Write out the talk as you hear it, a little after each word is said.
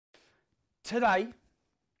Today,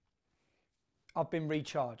 I've been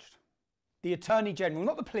recharged. The Attorney General,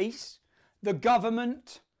 not the police, the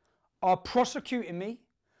government are prosecuting me.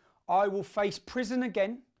 I will face prison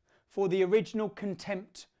again for the original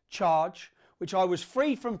contempt charge, which I was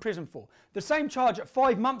freed from prison for. The same charge that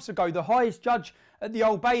 5 months ago, the highest judge at the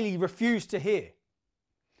Old Bailey refused to hear.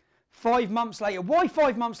 5 months later. Why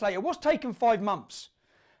 5 months later? What's taken 5 months?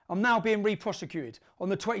 I'm now being re-prosecuted on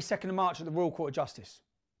the 22nd of March at the Royal Court of Justice.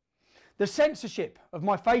 The censorship of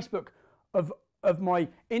my Facebook, of my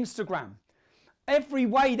Instagram, every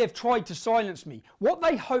way they've tried to silence me. What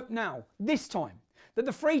they hope now, this time, that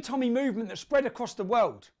the Free Tommy movement that spread across the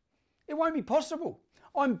world, it won't be possible.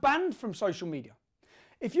 I'm banned from social media.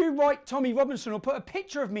 If you write Tommy Robinson or put a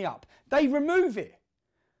picture of me up, they remove it.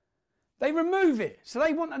 They remove it. So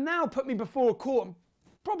they want to now put me before a court and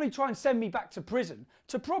probably try and send me back to prison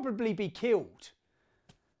to probably be killed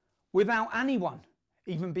without anyone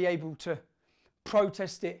even be able to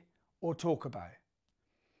protest it or talk about it.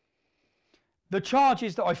 The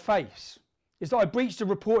charges that I face is that I breached a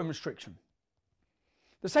reporting restriction.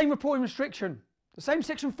 The same reporting restriction, the same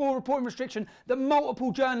Section 4 reporting restriction that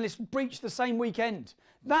multiple journalists breached the same weekend.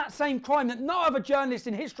 That same crime that no other journalist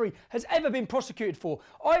in history has ever been prosecuted for.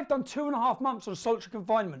 I've done 2.5 months on solitary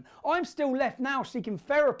confinement. I'm still left now seeking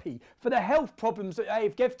therapy for the health problems that they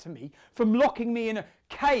have given to me from locking me in a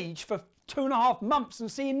cage for 2.5 months and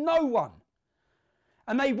seeing no one.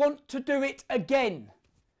 And they want to do it again.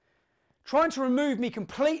 Trying to remove me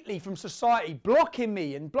completely from society, blocking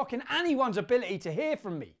me and blocking anyone's ability to hear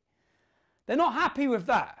from me. They're not happy with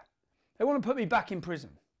that. They want to put me back in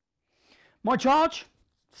prison. My charge,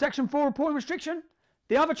 Section 4 reporting restriction.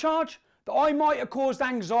 The other charge, that I might have caused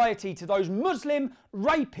anxiety to those Muslim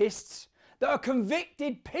rapists that are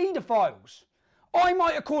convicted paedophiles. I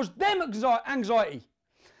might have caused them anxiety.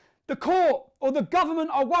 The court or the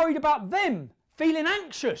government are worried about them feeling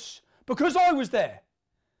anxious because I was there.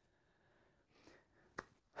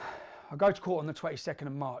 I go to court on the 22nd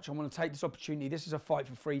of March. I want to take this opportunity. This is a fight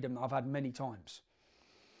for freedom that I've had many times.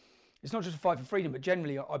 It's not just a fight for freedom, but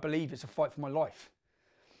generally I believe it's a fight for my life.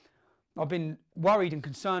 I've been worried and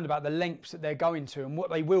concerned about the lengths that they're going to and what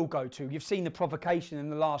they will go to. You've seen the provocation in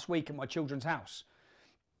the last week at my children's house.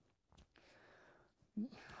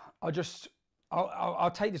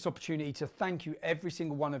 I'll take this opportunity to thank you, every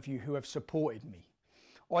single one of you who have supported me.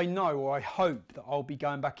 I know, or I hope, that I'll be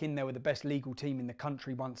going back in there with the best legal team in the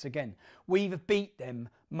country once again. We've beat them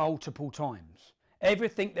multiple times.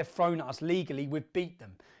 Everything they've thrown at us legally, we've beat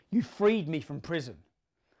them. You freed me from prison.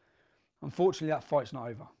 Unfortunately, that fight's not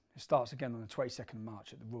over. It starts again on the 22nd of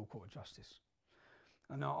March at the Royal Court of Justice.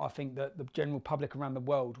 And I think that the general public around the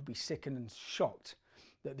world will be sickened and shocked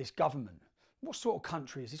that this government, what sort of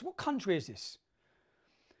country is this? What country is this?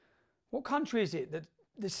 What country is it that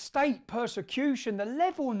the state persecution, the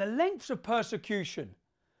level and the lengths of persecution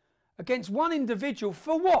against one individual,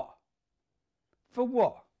 for what? For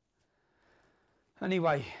what?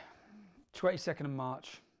 Anyway, 22nd of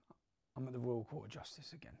March, I'm at the Royal Court of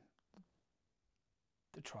Justice again.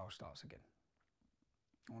 The trial starts again.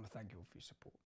 I want to thank you all for your support.